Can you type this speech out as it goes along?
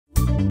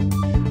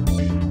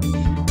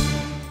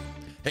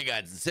Hey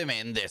guys, it's Sim,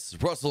 and this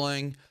is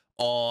Wrestling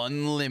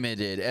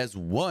Unlimited. As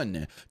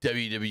one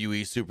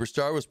WWE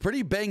superstar was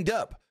pretty banged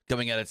up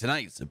coming out of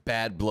tonight's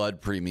Bad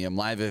Blood Premium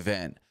Live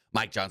event.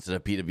 Mike Johnson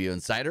of PWU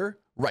Insider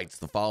writes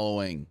the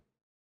following.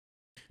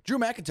 Drew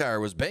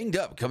McIntyre was banged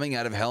up coming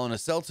out of Hell in a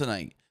Cell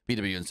tonight.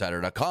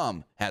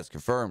 PWInsider.com has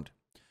confirmed.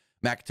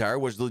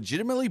 McIntyre was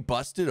legitimately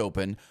busted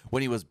open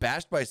when he was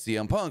bashed by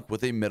CM Punk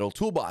with a metal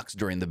toolbox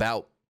during the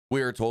bout.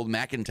 We are told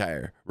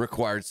McIntyre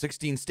required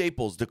 16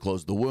 staples to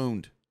close the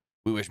wound.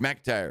 We wish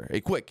McIntyre a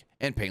quick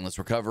and painless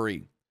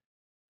recovery.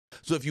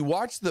 So if you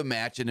watch the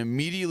match and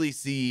immediately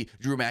see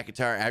Drew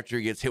McIntyre after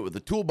he gets hit with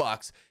the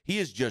toolbox, he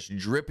is just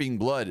dripping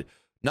blood.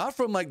 Not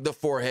from like the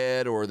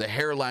forehead or the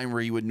hairline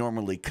where you would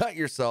normally cut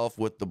yourself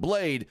with the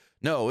blade.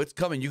 No, it's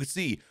coming. You can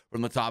see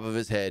from the top of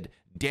his head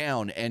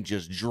down and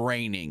just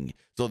draining.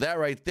 So that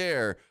right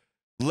there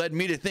led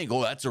me to think,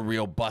 oh, that's a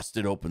real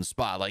busted open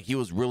spot. Like he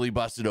was really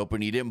busted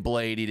open. He didn't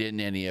blade. He didn't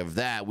any of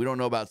that. We don't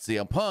know about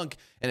CM Punk.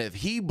 And if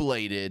he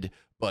bladed,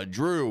 but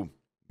Drew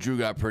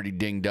got pretty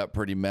dinged up,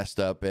 pretty messed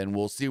up, and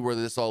we'll see where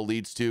this all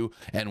leads to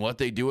and what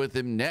they do with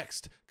him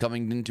next,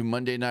 coming into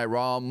Monday Night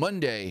Raw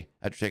Monday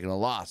after taking a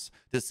loss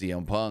to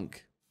CM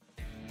Punk.